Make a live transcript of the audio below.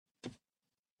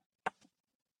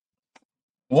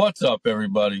What's up,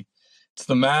 everybody? It's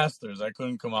the Masters. I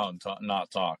couldn't come out and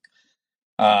not talk.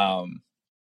 Um,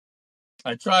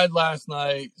 I tried last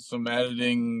night, some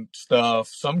editing stuff.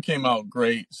 Some came out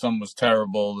great, some was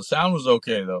terrible. The sound was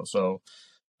okay, though, so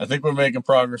I think we're making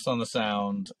progress on the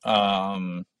sound.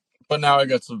 But now I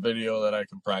got some video that I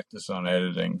can practice on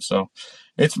editing. So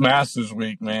it's Masters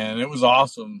week, man. It was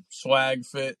awesome. Swag,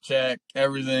 fit, check,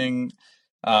 everything.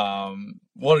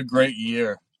 What a great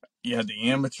year. You had the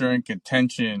amateur in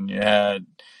contention. You had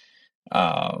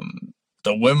the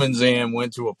women's AM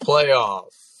went to a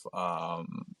playoff.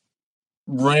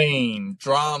 Rain,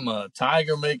 drama,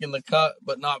 Tiger making the cut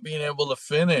but not being able to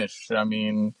finish. I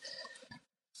mean,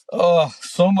 oh,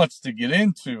 so much to get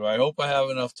into. I hope I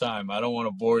have enough time. I don't want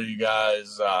to bore you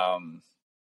guys. I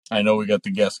know we got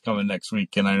the guests coming next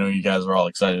week, and I know you guys are all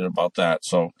excited about that.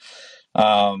 So,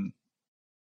 um,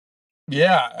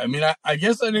 yeah, I mean, I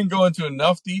guess I didn't go into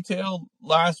enough detail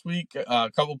last week. A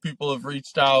couple people have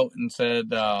reached out and said,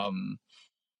 yeah,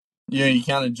 you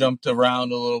kind of jumped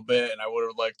around a little bit, and I would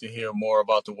have liked to hear more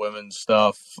about the women's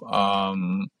stuff.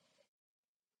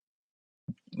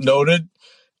 Noted.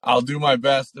 I'll do my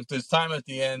best. If there's time at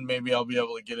the end, maybe I'll be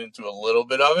able to get into a little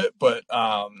bit of it. But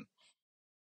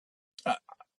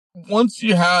once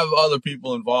you have other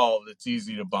people involved, it's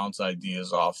easy to bounce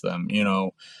ideas off them.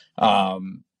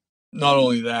 Not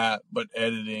only that, but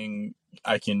editing,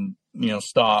 I can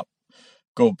stop,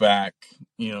 go back,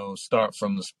 start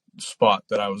from the spot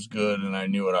that I was good and I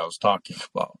knew what I was talking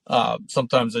about.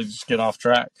 Sometimes I just get off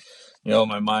track.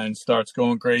 My mind starts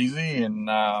going crazy and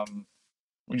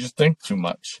we just think too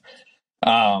much.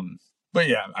 But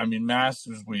yeah, I mean,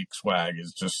 Masters Week swag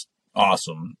is just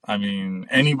awesome. I mean,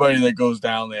 anybody that goes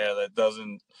down there that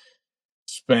doesn't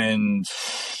spend,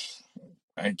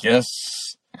 I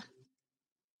guess,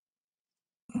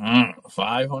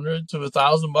 500 to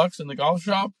 $1,000 in the golf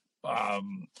shop,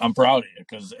 I'm proud of you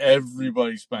because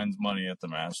everybody spends money at the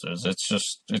Masters.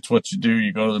 It's what you do.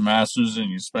 You go to the Masters and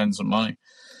you spend some money.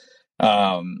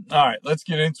 All right, let's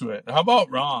get into it. How about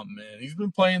Rahm, man? He's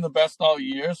been playing the best all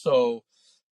year, so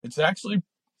it's actually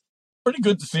pretty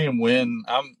good to see him win.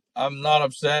 I'm not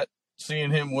upset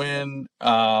seeing him win.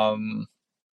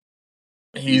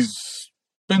 He's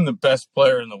been the best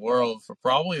player in the world for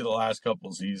probably the last couple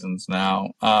of seasons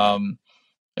now.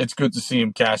 It's good to see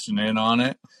him cashing in on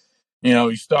it.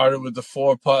 He started with the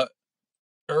 4-putt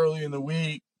early in the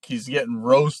week. He's getting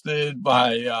roasted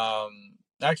by,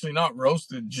 actually not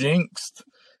roasted, jinxed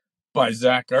by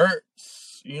Zach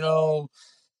Ertz.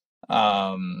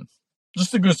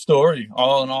 Just a good story.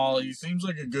 All in all, he seems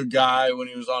like a good guy when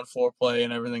he was on foreplay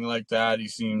and everything like that. He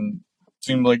seemed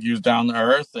like he was down to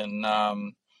earth, and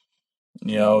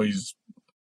he's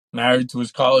married to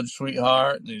his college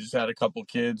sweetheart, and he just had a couple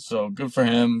kids. So good for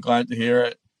him. Glad to hear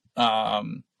it.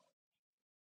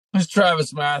 His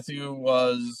Travis Matthew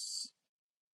was,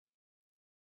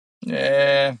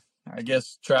 I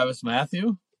guess Travis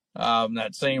Matthew.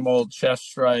 That same old chest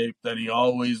stripe that he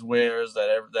always wears,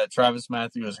 that Travis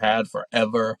Matthew has had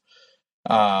forever.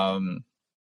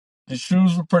 His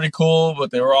shoes were pretty cool,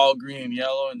 but they were all green and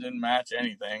yellow and didn't match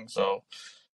anything. So,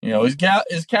 his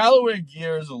Callaway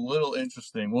gear is a little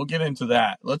interesting. We'll get into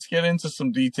that. Let's get into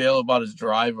some detail about his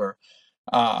driver.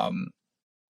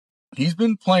 He's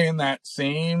been playing that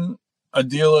same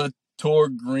Adila Tour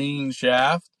green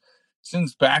shaft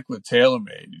since back with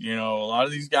TaylorMade. A lot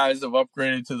of these guys have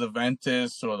upgraded to the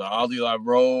Ventus or the Aldila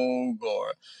Rogue,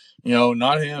 or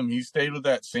not him. He stayed with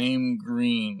that same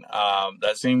green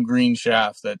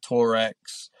shaft, that Tour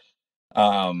X.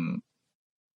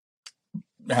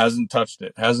 Hasn't touched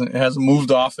it. Hasn't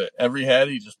moved off it. Every head,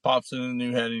 he just pops in a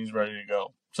new head and he's ready to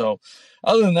go. So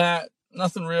other than that,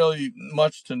 nothing really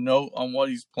much to note on what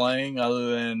he's playing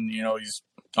other than, he's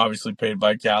obviously paid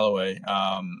by Callaway.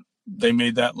 They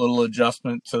made that little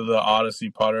adjustment to the Odyssey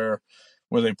putter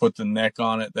where they put the neck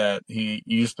on it that he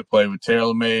used to play with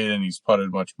TaylorMade, and he's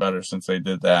putted much better since they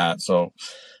did that. So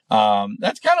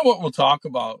that's kind of what we'll talk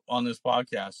about on this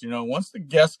podcast. Once the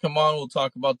guests come on, we'll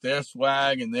talk about their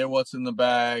swag and their what's in the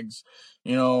bags,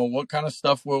 what kind of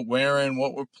stuff we're wearing,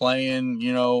 what we're playing,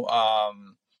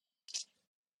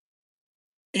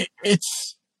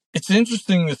 it's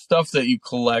interesting, the stuff that you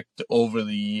collect over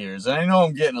the years. And I know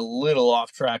I'm getting a little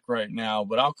off track right now,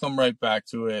 but I'll come right back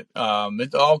to it.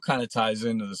 It all kind of ties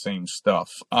into the same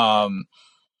stuff.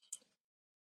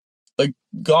 Like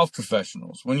golf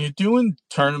professionals, when you're doing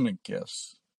tournament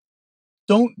gifts,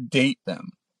 don't date them.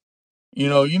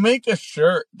 You make a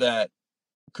shirt that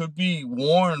could be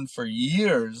worn for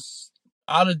years,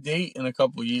 out of date in a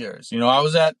couple years. I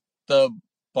was at the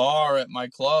bar at my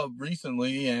club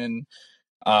recently, and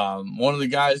One of the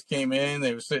guys came in,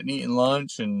 they were sitting eating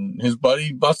lunch, and his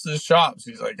buddy busted his chops.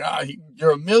 He's like,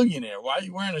 you're a millionaire. Why are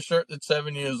you wearing a shirt that's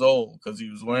 7 years old? Because he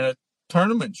was wearing a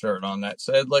tournament shirt on that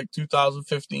said like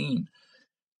 2015.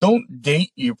 Don't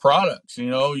date your products.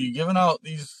 You're giving out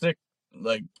these sick,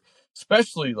 like,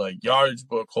 especially like yardage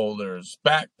book holders,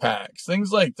 backpacks,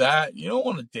 things like that. You don't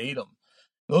want to date them.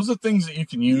 Those are things that you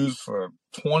can use for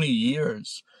 20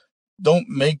 years. Don't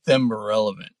make them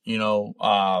irrelevant.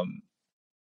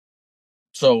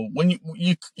 So when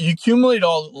you accumulate a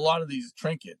lot of these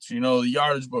trinkets, the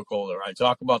yardage book holder, I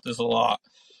talk about this a lot.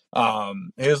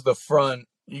 Here's the front.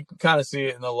 You can kind of see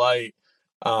it in the light.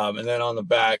 And then on the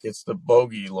back, it's the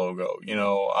bogey logo.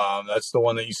 That's the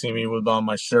one that you see me with on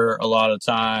my shirt a lot of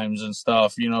times and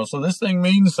stuff. So this thing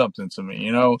means something to me.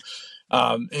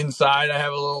 Inside, I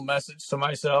have a little message to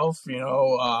myself.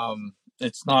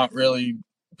 It's not really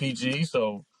PG,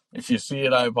 so if you see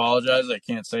it, I apologize. I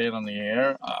can't say it on the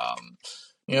air.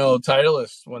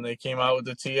 Titleist, when they came out with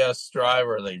the TS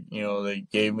driver, they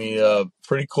gave me a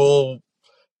pretty cool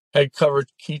head cover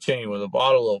keychain with a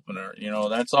bottle opener.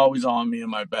 That's always on me in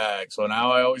my bag. So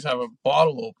now I always have a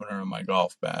bottle opener in my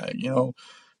golf bag.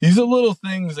 These are little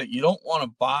things that you don't want to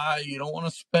buy. You don't want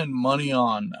to spend money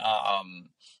on.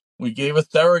 We gave a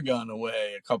Theragun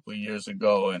away a couple of years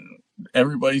ago, and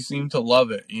everybody seemed to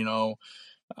love it.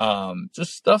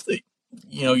 Just stuff that,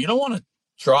 you don't want to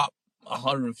drop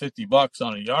 $150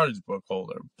 on a yardage book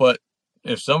holder, but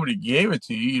if somebody gave it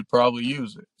to you, you'd probably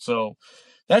use it. So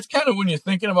that's kind of when you're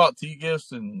thinking about tee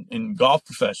gifts and golf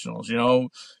professionals.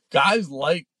 Guys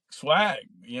like swag.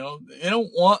 They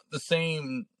don't want the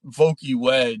same Vokey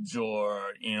wedge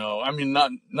or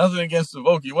nothing against the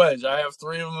Vokey wedge. I have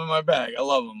 3 of them in my bag. I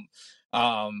love them.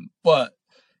 But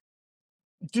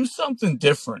do something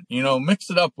different,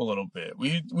 mix it up a little bit.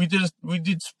 We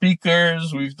did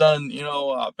speakers. We've done,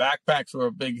 backpacks were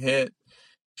a big hit.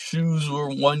 Shoes were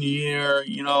 1 year,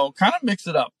 kind of mix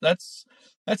it up. That's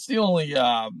the only,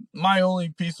 my only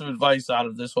piece of advice out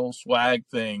of this whole swag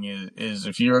thing is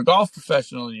if you're a golf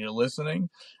professional and you're listening,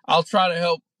 I'll try to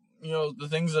help, the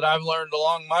things that I've learned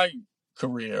along my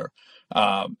career.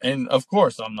 And of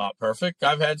course I'm not perfect.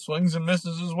 I've had swings and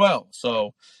misses as well.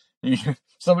 So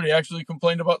somebody actually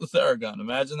complained about the Theragun.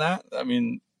 Imagine that. I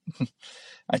mean,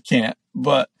 I can't,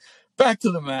 but back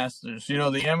to the Masters,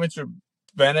 the amateur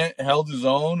Bennett held his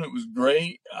own. It was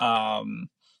great.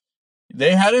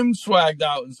 They had him swagged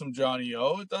out in some Johnny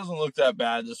O. It doesn't look that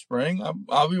bad this spring.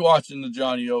 I'll be watching the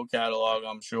Johnny O catalog,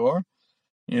 I'm sure.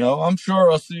 I'm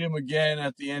sure I'll see him again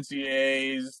at the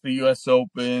NCAAs, the U.S.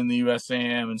 Open, the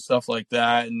USAM, and stuff like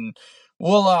that. And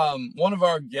we'll, one of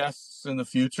our guests in the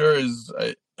future is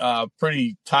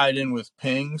pretty tied in with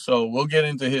Ping, so we'll get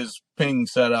into his Ping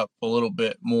setup a little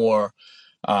bit more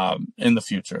in the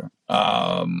future.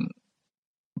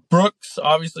 Brooks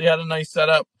obviously had a nice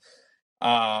setup.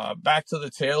 Back to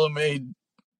the TaylorMade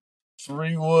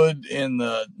 3-wood and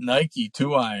the Nike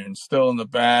 2-iron still in the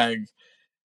bag.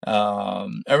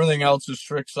 Everything else is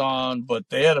Strixon, but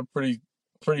they had a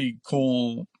pretty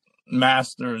cool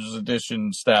Masters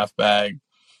edition staff bag.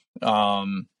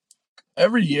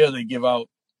 Every year they give out,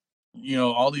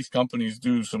 all these companies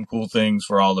do some cool things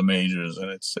for all the majors, and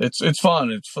it's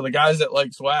fun. It's for the guys that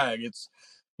like swag. It's,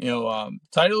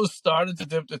 Titleist started to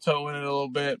dip the toe in it a little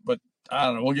bit, but I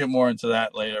don't know. We'll get more into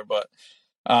that later. But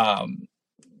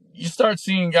you start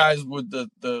seeing guys with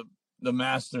the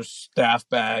Masters staff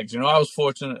bags. I was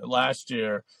fortunate last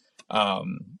year.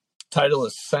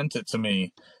 Titleist sent it to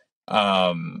me,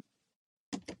 and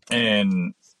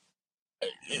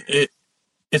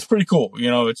it's pretty cool.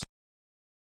 It's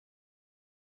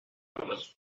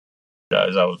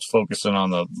guys. I was focusing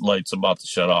on the lights about to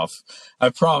shut off. I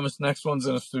promise. Next one's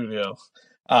in a studio.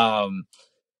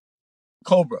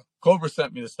 Cobra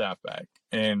sent me the staff bag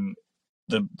and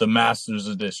the Masters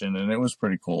edition, and it was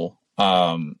pretty cool.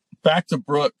 Back to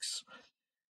Brooks.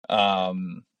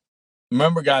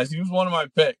 Remember, guys, he was one of my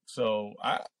picks, so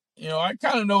I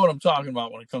kind of know what I'm talking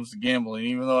about when it comes to gambling,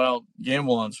 even though I don't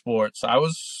gamble on sports. I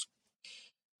was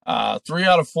 3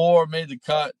 out of 4 made the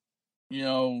cut.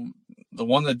 The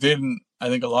one that didn't, I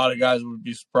think a lot of guys would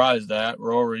be surprised at.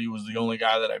 Rory was the only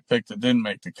guy that I picked that didn't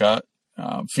make the cut.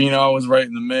 Finau was right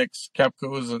in the mix. Koepka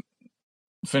was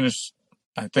finished,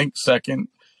 I think, second.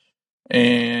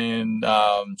 And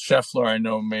Scheffler, I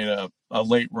know, made a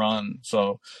late run.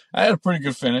 So I had a pretty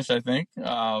good finish, I think.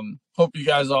 Hope you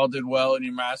guys all did well in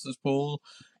your Masters pool.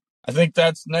 I think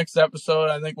that's next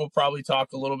episode. I think we'll probably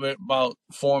talk a little bit about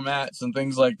formats and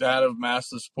things like that of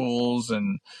Masters pools,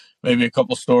 and maybe a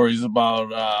couple stories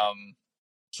about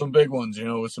some big ones,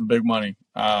 with some big money.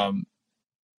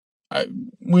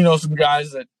 We know some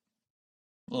guys that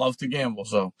love to gamble.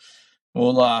 So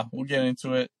we'll get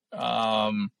into it.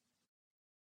 But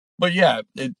yeah,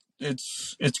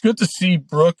 it's good to see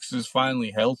Brooks is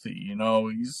finally healthy.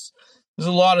 There's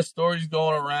a lot of stories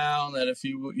going around that if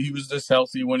he was this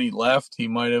healthy when he left, he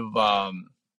might have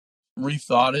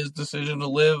rethought his decision to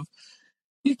live.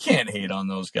 You can't hate on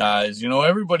those guys.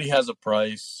 Everybody has a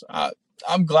price.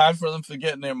 I'm glad for them for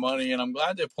getting their money, and I'm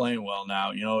glad they're playing well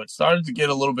now. It started to get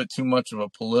a little bit too much of a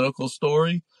political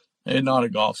story and not a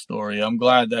golf story. I'm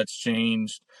glad that's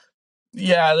changed.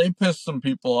 Yeah, they pissed some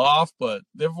people off, but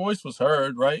their voice was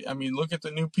heard, right? I mean, look at the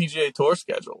new PGA Tour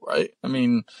schedule, right? I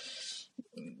mean,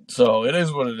 so it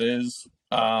is what it is.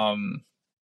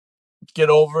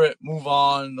 Get over it, move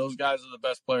on. Those guys are the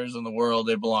best players in the world.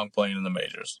 They belong playing in the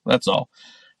majors. That's all.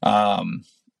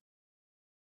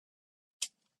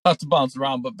 Not to bounce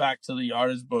around, but back to the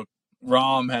yardage book.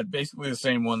 Rom had basically the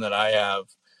same one that I have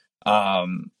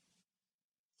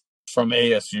from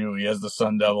ASU. He has the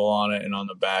Sun Devil on it, and on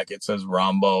the back it says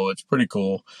Rombo. It's pretty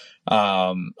cool.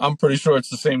 I'm pretty sure it's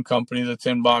the same company, the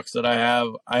tin box that I have.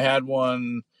 I had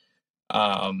one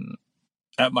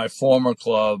at my former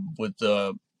club with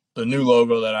the new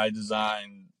logo that I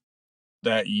designed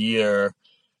that year,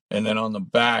 and then on the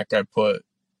back I put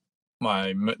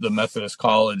the Methodist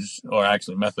College, or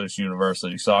actually Methodist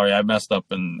University. Sorry, I messed up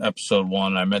in episode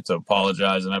 1. I meant to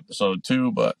apologize in episode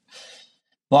 2, but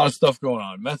a lot of stuff going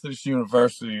on. Methodist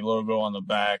University logo on the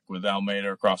back with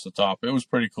Almeida across the top. It was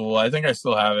pretty cool. I think I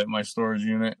still have it in my storage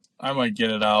unit. I might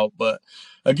get it out. But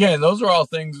again, those are all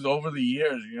things over the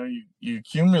years, you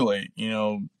accumulate,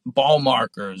 ball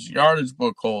markers, yardage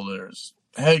book holders,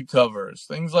 head covers,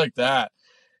 things like that.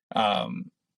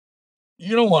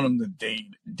 You don't want them to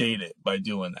date it by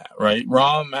doing that, right?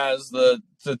 Rom has the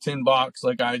tin box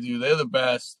like I do. They're the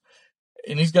best.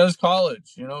 And he's got his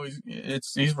college,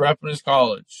 he's repping his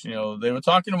college. They were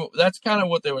talking about, that's kind of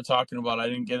what they were talking about. I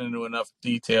didn't get into enough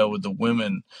detail with the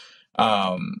women.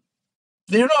 They're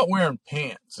not wearing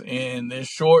pants, and their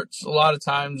shorts a lot of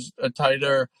times are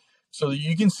tighter, so that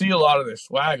you can see a lot of their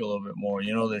swag a little bit more.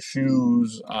 Their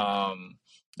shoes, the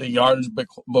yardage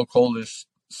book holders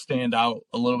stand out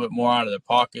a little bit more out of their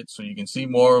pockets, so you can see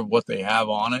more of what they have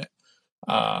on it.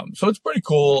 So it's pretty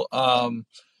cool.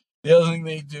 The other thing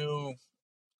they do,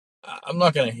 I'm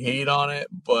not going to hate on it,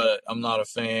 but I'm not a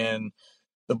fan.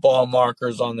 The ball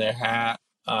markers on their hat,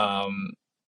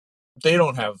 they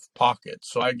don't have pockets,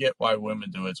 so I get why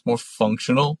women do it. It's more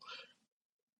functional.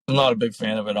 I'm not a big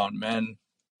fan of it on men,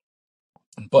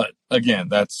 but again,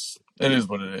 it is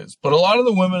what it is. But a lot of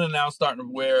the women are now starting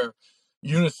to wear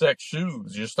unisex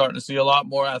shoes. You're starting to see a lot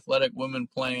more athletic women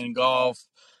playing golf.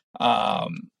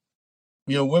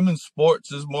 Women's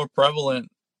sports is more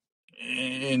prevalent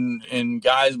in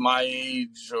guys my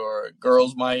age or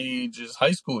girls my age is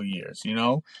high school years.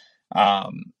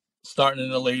 Starting in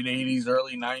the late 80s,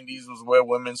 early 90s was where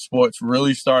women's sports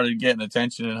really started getting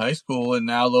attention in high school, and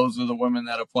now those are the women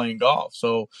that are playing golf.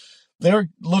 So they're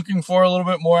looking for a little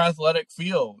bit more athletic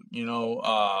feel,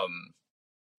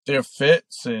 their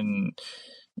fits and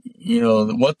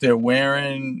what they're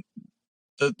wearing.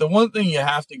 The one thing you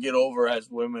have to get over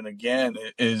as women again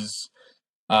is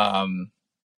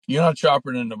you're not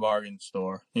shopping in the bargain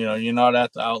store. You're not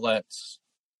at the outlets.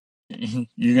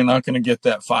 You're not going to get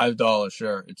that $5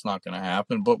 shirt. It's not going to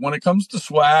happen. But when it comes to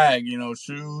swag,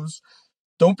 shoes,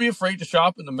 don't be afraid to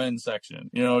shop in the men's section.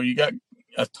 You got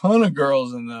a ton of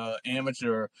girls in the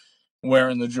amateur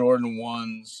wearing the Jordan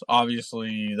 1s.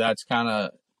 Obviously, that's kind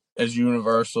of as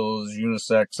universal, as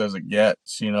unisex as it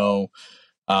gets.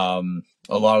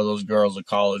 A lot of those girls are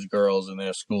college girls, and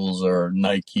their schools are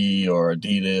Nike or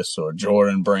Adidas or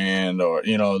Jordan brand, or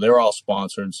they're all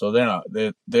sponsored, so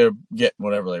they're getting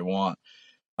whatever they want.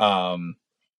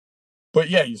 But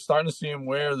yeah, you're starting to see them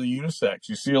wear the unisex.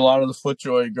 You see a lot of the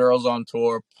FootJoy girls on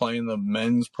tour playing the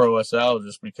men's Pro SL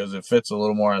just because it fits a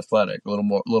little more athletic, a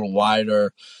little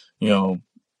wider, and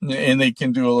they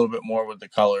can do a little bit more with the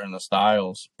color and the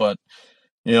styles. But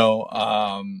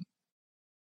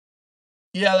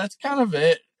yeah, that's kind of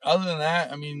it. Other than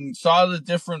that, I mean, saw the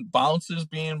different bounces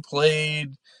being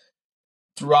played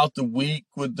throughout the week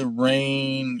with the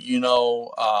rain.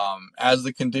 As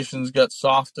the conditions got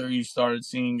softer, you started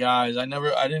seeing guys. I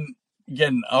didn't get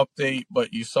an update,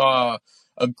 but you saw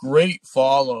a great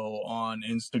follow on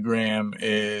Instagram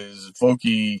is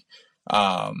Voki.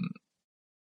 I'm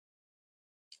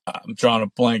drawing a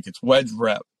blank. It's Wedge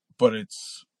Rep, but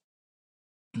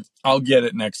I'll get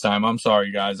it next time. I'm sorry,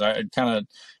 guys. I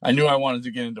knew I wanted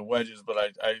to get into wedges, but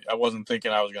I wasn't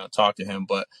thinking I was going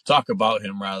to talk about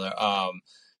him rather.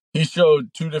 he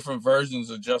showed two different versions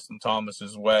of Justin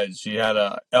Thomas's wedge. He had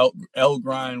a L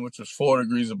grind, which was 4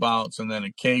 degrees of bounce, and then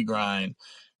a K grind.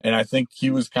 And I think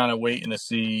he was kind of waiting to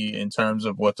see in terms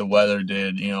of what the weather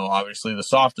did. Obviously, the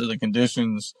softer the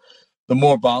conditions, the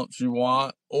more bounce you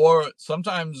want. Or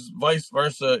sometimes vice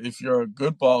versa, if you're a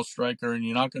good ball striker and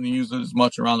you're not going to use it as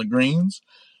much around the greens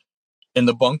and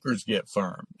the bunkers get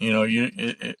firm.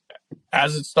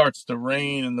 As it starts to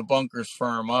rain and the bunkers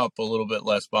firm up, a little bit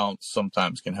less bounce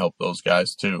sometimes can help those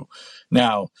guys too.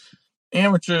 Now,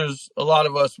 amateurs, a lot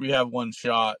of us, we have one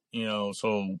shot,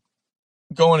 so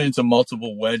going into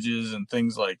multiple wedges and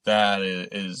things like that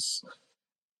is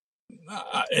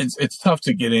it's tough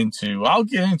to get into. I'll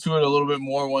get into it a little bit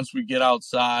more once we get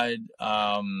outside.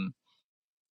 I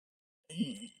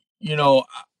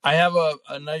have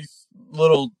a nice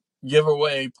little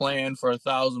giveaway planned for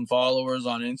 1,000 followers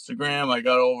on Instagram. I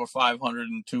got over 500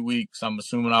 in 2 weeks. I'm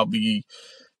assuming I'll be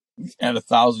at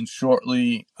 1,000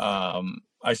 shortly.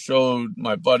 I showed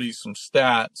my buddies some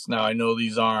stats. Now I know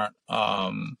these aren't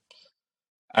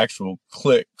actual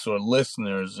clicks or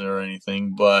listeners or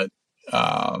anything, but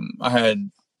I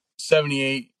had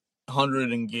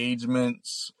 7,800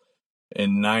 engagements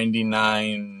and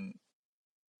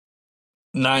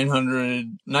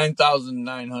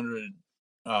 9,900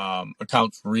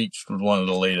 accounts reached with one of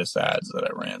the latest ads that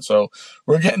I ran. So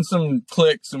we're getting some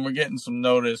clicks and we're getting some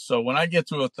notice. So when I get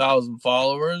to 1,000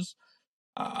 followers,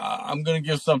 I'm going to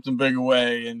give something big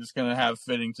away, and it's going to have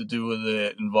fitting to do with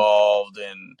it involved.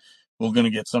 And we're going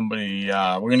to get somebody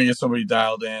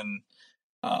dialed in.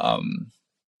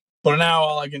 But now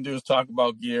all I can do is talk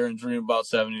about gear and dream about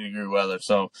 70-degree weather.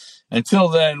 So until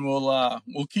then, we'll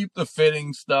keep the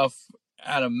fitting stuff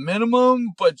at a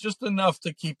minimum, but just enough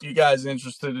to keep you guys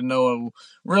interested and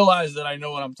realize that I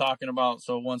know what I'm talking about.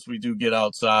 So once we do get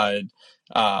outside,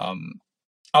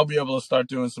 I'll be able to start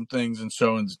doing some things and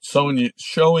showing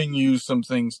you some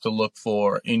things to look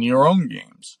for in your own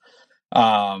games.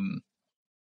 Other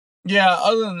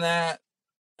than that,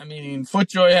 I mean,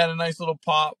 FootJoy had a nice little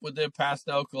pop with their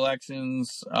pastel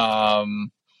collections.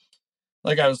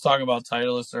 Like I was talking about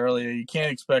Titleist earlier, you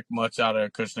can't expect much out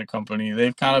of Kushner Company.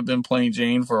 They've kind of been plain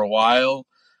Jane for a while.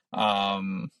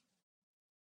 I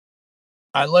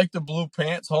like the blue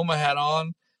pants Homa had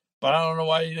on, but I don't know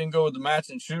why you didn't go with the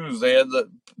matching shoes. They had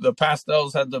the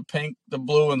pastels had the pink, the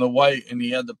blue, and the white, and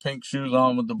he had the pink shoes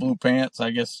on with the blue pants.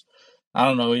 I guess, I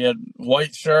don't know, he had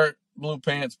white shirt, blue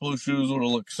pants, blue shoes would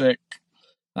have looked sick.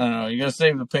 I don't know. You're gonna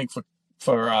save the pink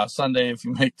for Sunday if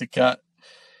you make the cut.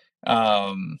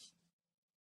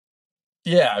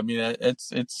 I mean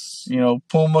it's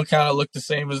Puma kind of looked the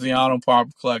same as the Auto Pop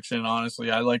collection.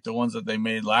 Honestly, I like the ones that they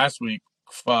made last week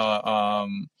for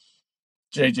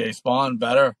JJ Spawn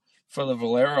better for the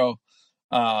Valero.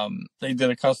 They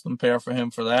did a custom pair for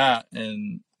him for that,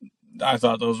 and I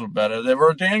thought those were better. The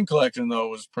Rodan collection though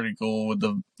was pretty cool with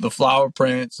the flower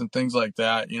prints and things like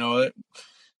that.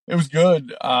 It was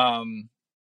good.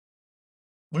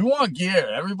 We want gear.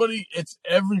 It's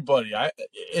everybody.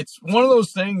 It's one of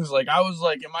those things, like, I was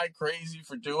like, am I crazy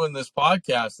for doing this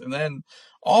podcast? And then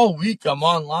all week I'm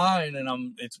online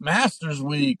and it's Masters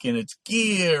Week and it's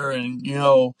gear and,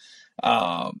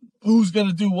 who's going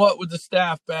to do what with the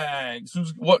staff bags?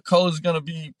 What color's going to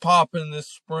be popping this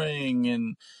spring?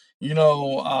 And,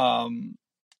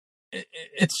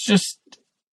 it's just,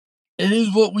 it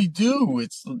is what we do.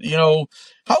 It's,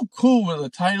 how cool with a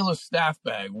Titleist staff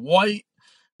bag, white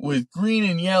with green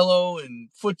and yellow, and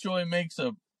FootJoy makes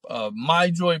a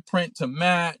MyJoy print to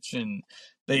match, and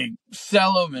they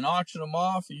sell them and auction them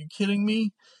off. Are you kidding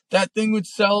me? That thing would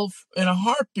sell in a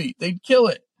heartbeat. They'd kill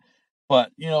it.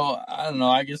 But, I don't know.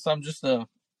 I guess I'm just an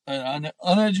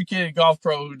uneducated golf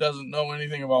pro who doesn't know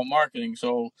anything about marketing.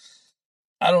 So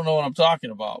I don't know what I'm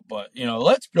talking about. But,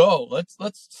 let's go. Let's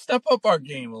step up our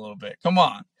game a little bit. Come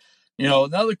on.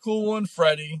 Another cool one,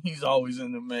 Freddie. He's always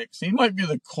in the mix. He might be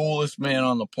the coolest man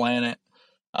on the planet.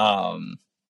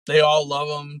 They all love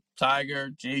him.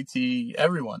 Tiger, JT,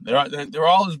 everyone. They're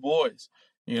all his boys.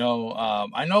 I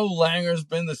know Langer's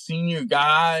been the senior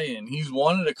guy and he's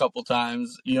won it a couple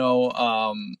times.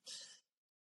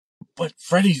 But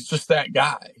Freddie's just that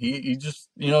guy. He just,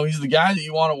 he's the guy that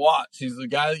you want to watch. He's the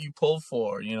guy that you pull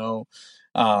for.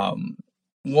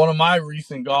 One of my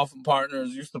recent golfing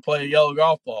partners used to play a yellow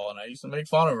golf ball, and I used to make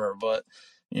fun of her. But,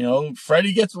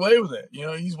 Freddie gets away with it.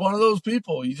 He's one of those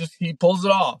people. He pulls it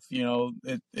off.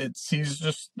 He's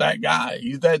just that guy.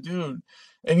 He's that dude.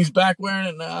 And he's back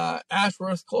wearing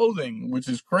Ashworth clothing, which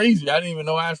is crazy. I didn't even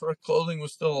know Ashworth clothing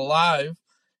was still alive.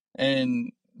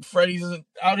 And Freddie's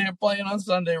out here playing on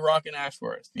Sunday rocking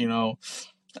Ashworth.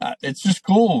 It's just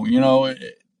cool.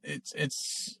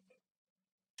 It's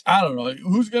I don't know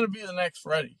who's going to be the next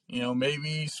Freddie.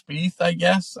 Maybe Spieth, I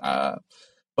guess. But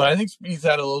I think Spieth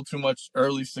had a little too much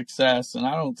early success, and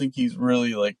I don't think he's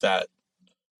really like that.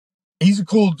 He's a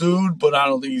cool dude, but I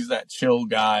don't think he's that chill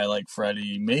guy like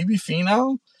Freddie. Maybe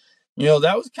Finau.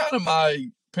 That was kind of my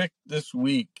pick this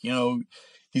week.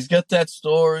 He's got that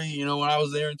story. When I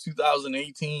was there in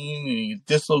 2018, he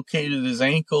dislocated his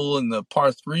ankle in the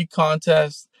par 3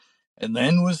 contest and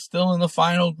then was still in the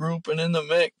final group and in the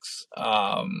mix.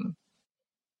 How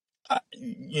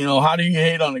do you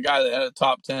hate on a guy that had a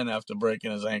top 10 after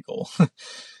breaking his ankle?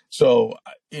 So,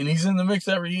 and he's in the mix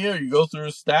every year. You go through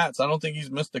his stats. I don't think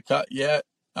he's missed a cut yet.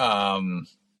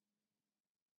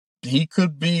 He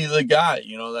could be the guy,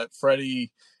 that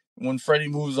Freddie, when Freddie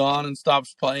moves on and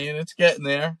stops playing, it's getting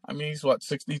there. I mean, he's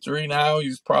 63 now.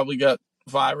 He's probably got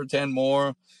 5 or 10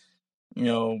 more,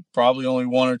 probably only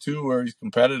 1 or 2 where he's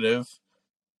competitive.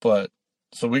 But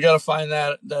so we got to find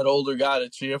that older guy to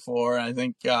cheer for. And I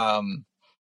think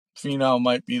Finau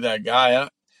might be that guy.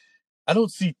 I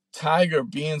don't see Tiger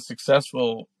being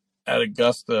successful at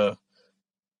Augusta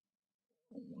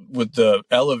with the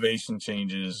elevation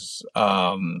changes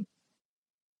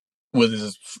with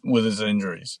his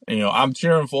injuries. I'm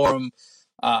cheering for him.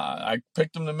 I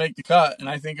picked him to make the cut, and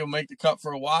I think he'll make the cut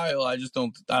for a while. I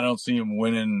don't see him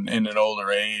winning in an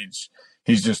older age.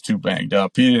 He's just too banged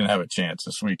up. He didn't have a chance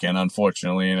this weekend,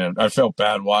 unfortunately, and I felt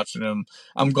bad watching him.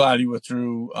 I'm glad he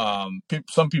withdrew.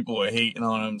 Some people were hating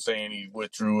on him, saying he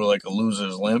withdrew like a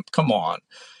loser's limp. Come on,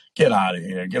 get out of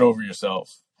here. Get over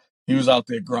yourself. He was out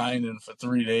there grinding for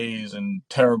 3 days in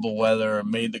terrible weather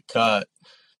and made the cut.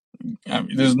 I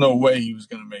mean, there's no way he was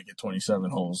going to make it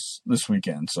 27 holes this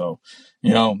weekend. So,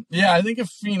 I think if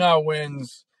Finau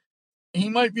wins, he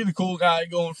might be the cool guy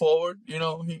going forward.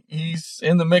 He's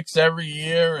in the mix every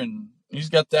year, and he's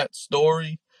got that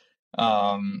story.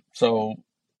 So,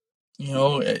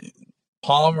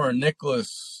 Palmer,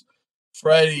 Nicklaus,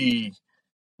 Freddie,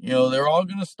 they're all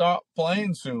going to stop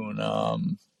playing soon.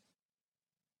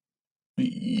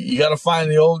 You got to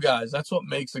find the old guys. That's what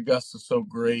makes Augusta so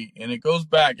great. And it goes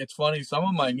back. It's funny. Some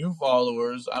of my new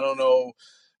followers, I don't know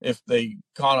if they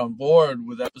caught on board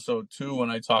with episode 2 when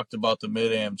I talked about the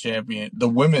Mid-Am champion, the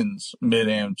women's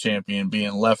Mid-Am champion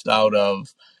being left out of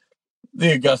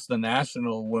the Augusta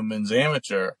National Women's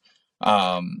Amateur.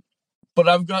 But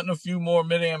I've gotten a few more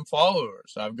Mid-Am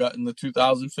followers. I've gotten the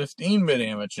 2015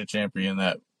 Mid-Amateur champion.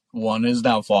 That one is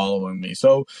now following me.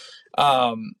 So,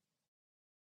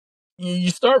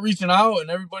 you start reaching out, and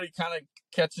everybody kind of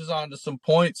catches on to some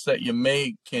points that you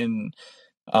make, and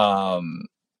some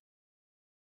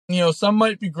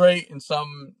might be great, and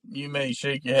some you may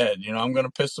shake your head. I'm going to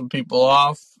piss some people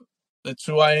off. That's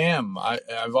who I am.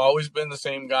 I've always been the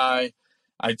same guy.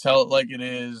 I tell it like it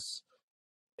is.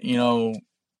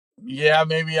 Yeah,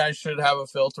 maybe I should have a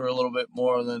filter a little bit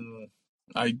more than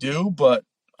I do, but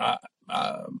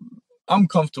I'm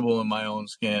comfortable in my own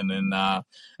skin, and I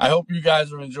hope you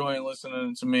guys are enjoying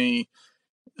listening to me.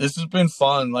 This has been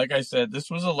fun. Like I said, this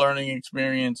was a learning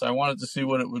experience. I wanted to see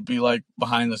what it would be like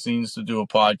behind the scenes to do a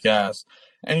podcast.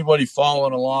 Anybody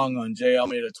following along on J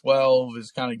Almeida 12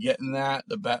 is kind of getting that,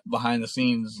 the behind the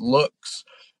scenes looks.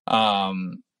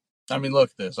 Look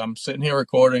at this. I'm sitting here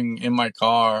recording in my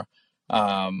car. We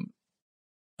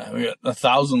got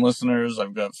 1,000 listeners.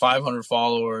 I've got 500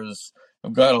 followers.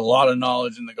 I've got a lot of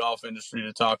knowledge in the golf industry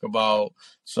to talk about.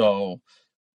 So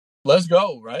let's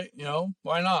go, right?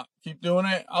 Why not? Keep doing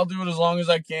it. I'll do it as long as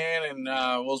I can, and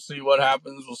we'll see what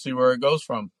happens. We'll see where it goes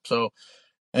from. So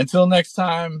until next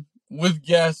time, with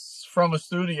guests from a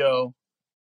studio,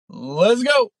 let's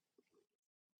go.